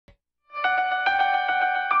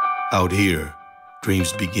Out here,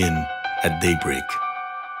 dreams begin at daybreak.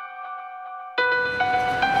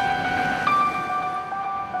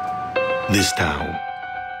 This town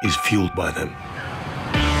is fueled by them.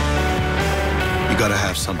 You gotta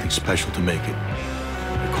have something special to make it.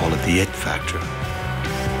 They call it the it factor.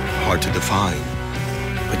 Hard to define,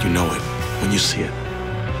 but you know it when you see it.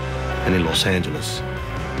 And in Los Angeles,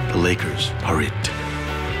 the Lakers are it.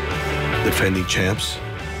 Defending champs,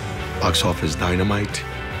 box office dynamite.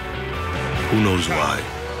 Who knows why,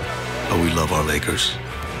 but we love our Lakers.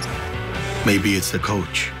 Maybe it's the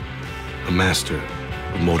coach, the master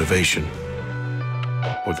of motivation,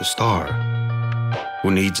 or the star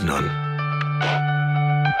who needs none.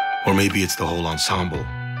 Or maybe it's the whole ensemble,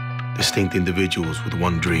 distinct individuals with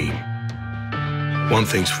one dream. One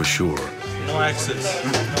thing's for sure. No access.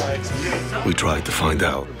 No access. We tried to find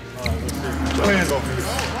out.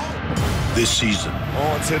 This season,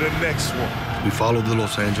 on to the next one. We followed the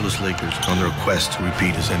Los Angeles Lakers on their quest to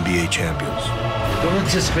repeat as NBA champions. Don't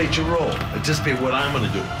anticipate your role. Anticipate what I'm going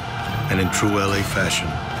to do. And in true LA fashion,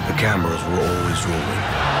 the cameras were always rolling.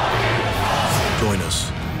 Join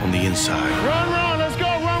us on the inside. Run, let's go,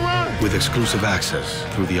 run. With exclusive access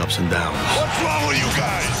through the ups and downs. What's wrong with you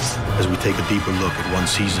guys? As we take a deeper look at one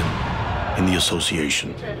season in the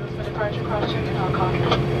association.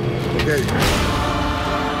 Okay.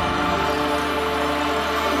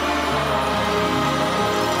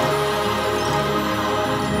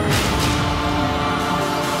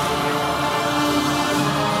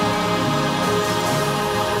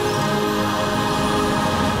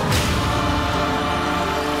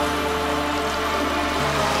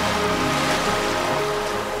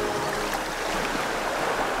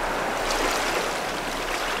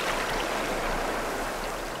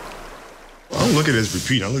 I don't look at it as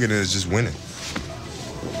repeat. I look at it as just winning.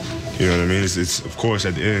 You know what I mean? It's of course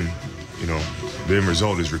at the end, you know, the end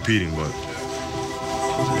result is repeating, but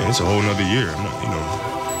man, it's a whole nother year. I'm not, you know,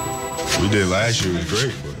 what we did last year was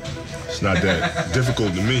great, but it's not that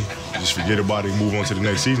difficult to me. Just forget about it, move on to the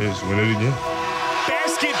next season, just win it again.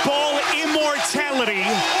 Basketball immortality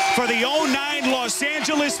for the 09 Los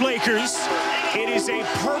Angeles Lakers. It is a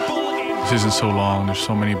purple. This isn't so long. There's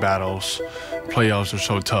so many battles. Playoffs are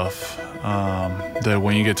so tough that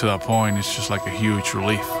when you get to that point, it's just like a huge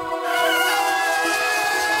relief.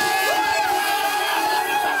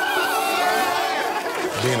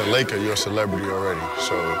 Being a Laker, you're a celebrity already.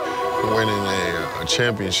 So winning a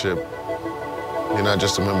championship, you're not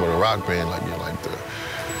just a member of the rock band, like you're like the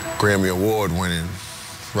Grammy Award-winning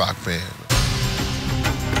rock band.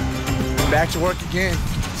 Back to work again.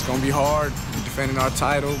 It's gonna be hard defending our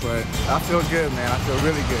title, but I feel good, man. I feel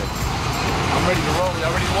really good. I'm ready to roll.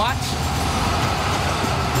 Y'all ready to watch?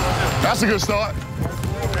 That's a good start.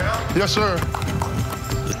 Yes, sir.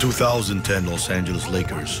 The 2010 Los Angeles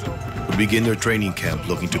Lakers would begin their training camp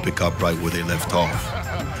looking to pick up right where they left off.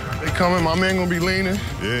 They coming, my man gonna be leaning.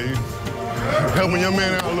 Yeah, helping your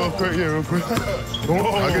man out a little quick, real quick.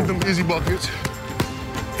 I get them easy buckets.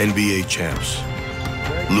 NBA champs,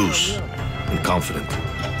 loose and confident,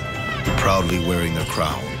 proudly wearing their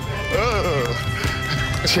crown.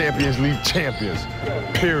 Champions League champions,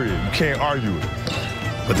 period. You can't argue it.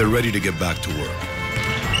 But they're ready to get back to work.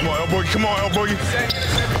 Come on, Elboy, come on, Elboy.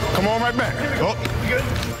 Come on right back. Oh.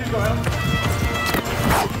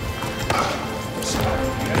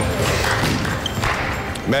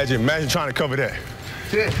 Imagine trying to cover that.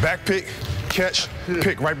 Yeah. Back pick, catch,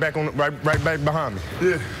 pick right back on, right back behind me.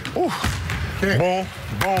 Yeah. Ooh. Yeah. Boom,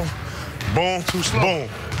 boom, boom, too slow. Boom.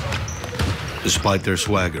 Despite their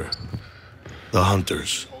swagger, the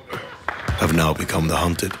hunters have now become the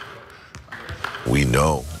hunted. We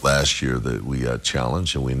know last year that we got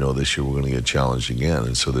challenged, and we know this year we're going to get challenged again,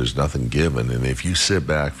 and so there's nothing given. And if you sit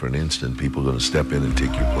back for an instant, people are going to step in and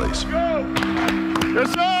take your place. Yes,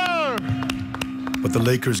 sir! But the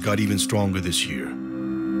Lakers got even stronger this year.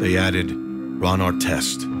 They added Ron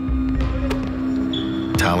Artest.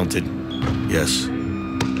 Talented, yes,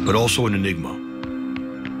 but also an enigma.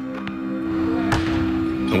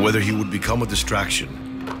 And whether he would become a distraction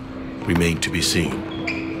remained to be seen.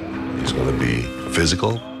 He's going to be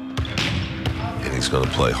physical, and he's going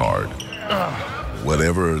to play hard.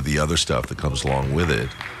 Whatever the other stuff that comes along with it,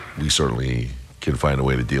 we certainly can find a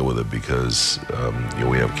way to deal with it because you know,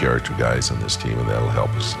 we have character guys on this team, and that'll help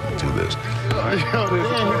us do this.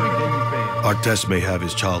 Artest may have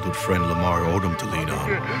his childhood friend Lamar Odom to lean on.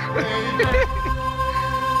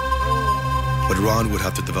 But Ron would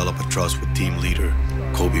have to develop a trust with team leader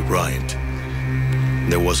Kobe Bryant.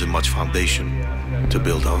 There wasn't much foundation to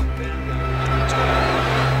build on.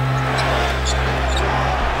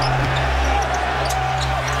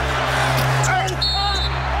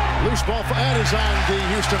 Loose ball and is on the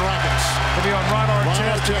Houston Rockets. To be on Ron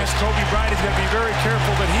Artest against Kobe Bryant. He's got to be very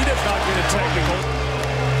careful that he does not get a technical.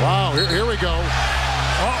 Wow, here we go.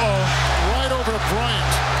 Right over to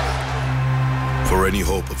Bryant. For any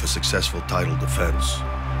hope of a successful title defense,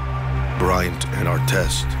 Bryant and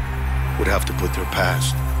Artest would have to put their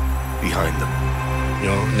past behind them. You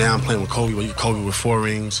know, now I'm playing with Kobe with 4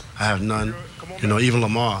 rings. I have none. You know, even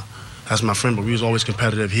Lamar, that's my friend, but we was always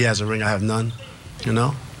competitive. He has a ring, I have none. You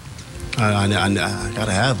know, I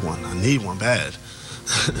gotta have one. I need one bad.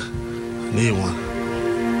 I need one.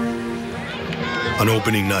 On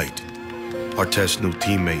opening night, Artest's new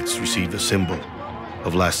teammates received a symbol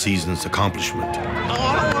of last season's accomplishment. Oh,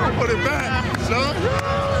 I want to put it back, son.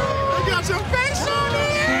 I got your face on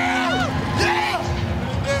it.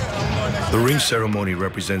 Yeah. The ring ceremony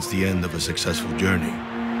represents the end of a successful journey,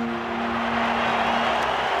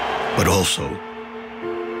 but also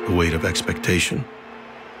the weight of expectation.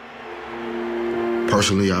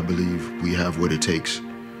 Personally, I believe we have what it takes,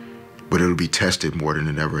 but it'll be tested more than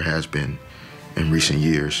it ever has been in recent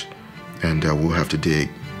years, and we'll have to dig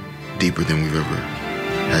deeper than we've ever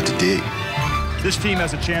had to dig. This team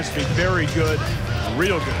has a chance to be very good,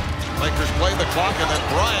 real good. Lakers play the clock, and then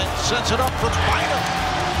Bryant sets it up for Bynum.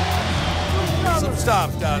 Some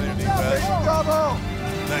stops down there, defense.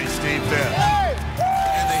 Nice defense.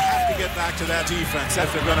 And they have to get back to that defense if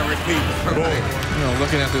they're going to repeat. You know,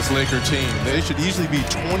 looking at this Laker team, they should easily be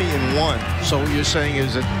 20-1. So what you're saying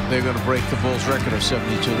is that they're going to break the Bulls' record of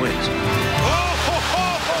 72 wins.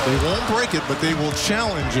 They won't break it, but they will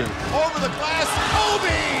challenge it. Over the glass, Kobe!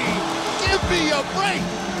 Give me a break!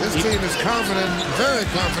 This team is confident, very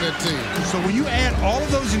confident team. So when you add all of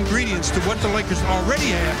those ingredients to what the Lakers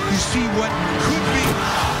already have, you see what could be.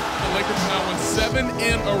 The Lakers now won 7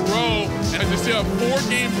 in a row, and they still have 4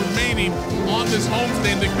 games remaining on this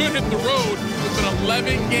homestand. They could hit the road with an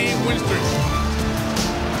 11-game win streak.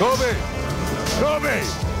 Kobe! Kobe!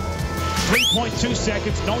 3.2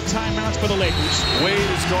 seconds, no timeouts for the Lakers. Wade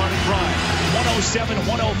is guarding Bryant.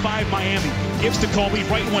 107-105 Miami. Gives to Kobe,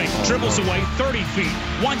 right wing. Dribbles away, 30 feet.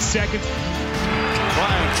 1 second.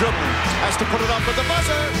 Bryant dribbling. Has to put it up with the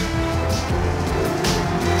buzzer.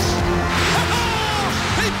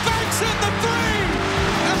 He banks in the 3,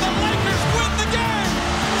 and the Lakers win the game.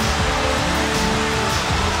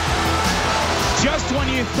 Just when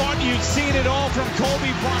you thought you'd seen it all from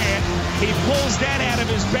Kobe Bryant, he pulls that out of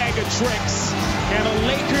his bag of tricks, and the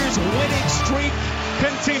Lakers' winning streak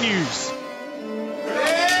continues.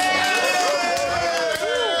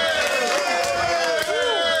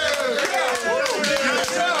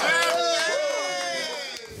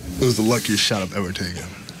 It was the luckiest shot I've ever taken,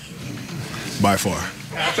 by far.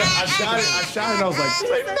 I shot it, and I was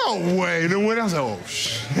like, no way. And then when I was like, oh,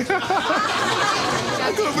 shit.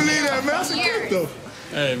 I couldn't believe that, man. That's a kick, though.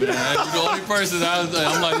 Hey, man, that's the only person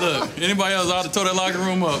I'm like, look, anybody else ought to tow that locker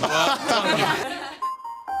room up.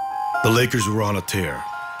 The Lakers were on a tear,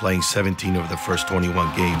 playing 17 of their first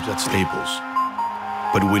 21 games at Staples.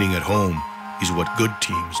 But winning at home is what good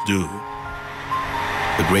teams do.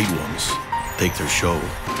 The great ones take their show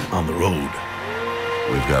on the road.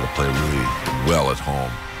 We've got to play really well at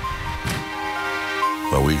home.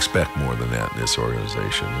 But we expect more than that in this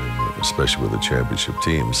organization, and especially with a championship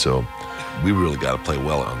team. So we really got to play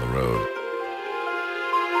well on the road.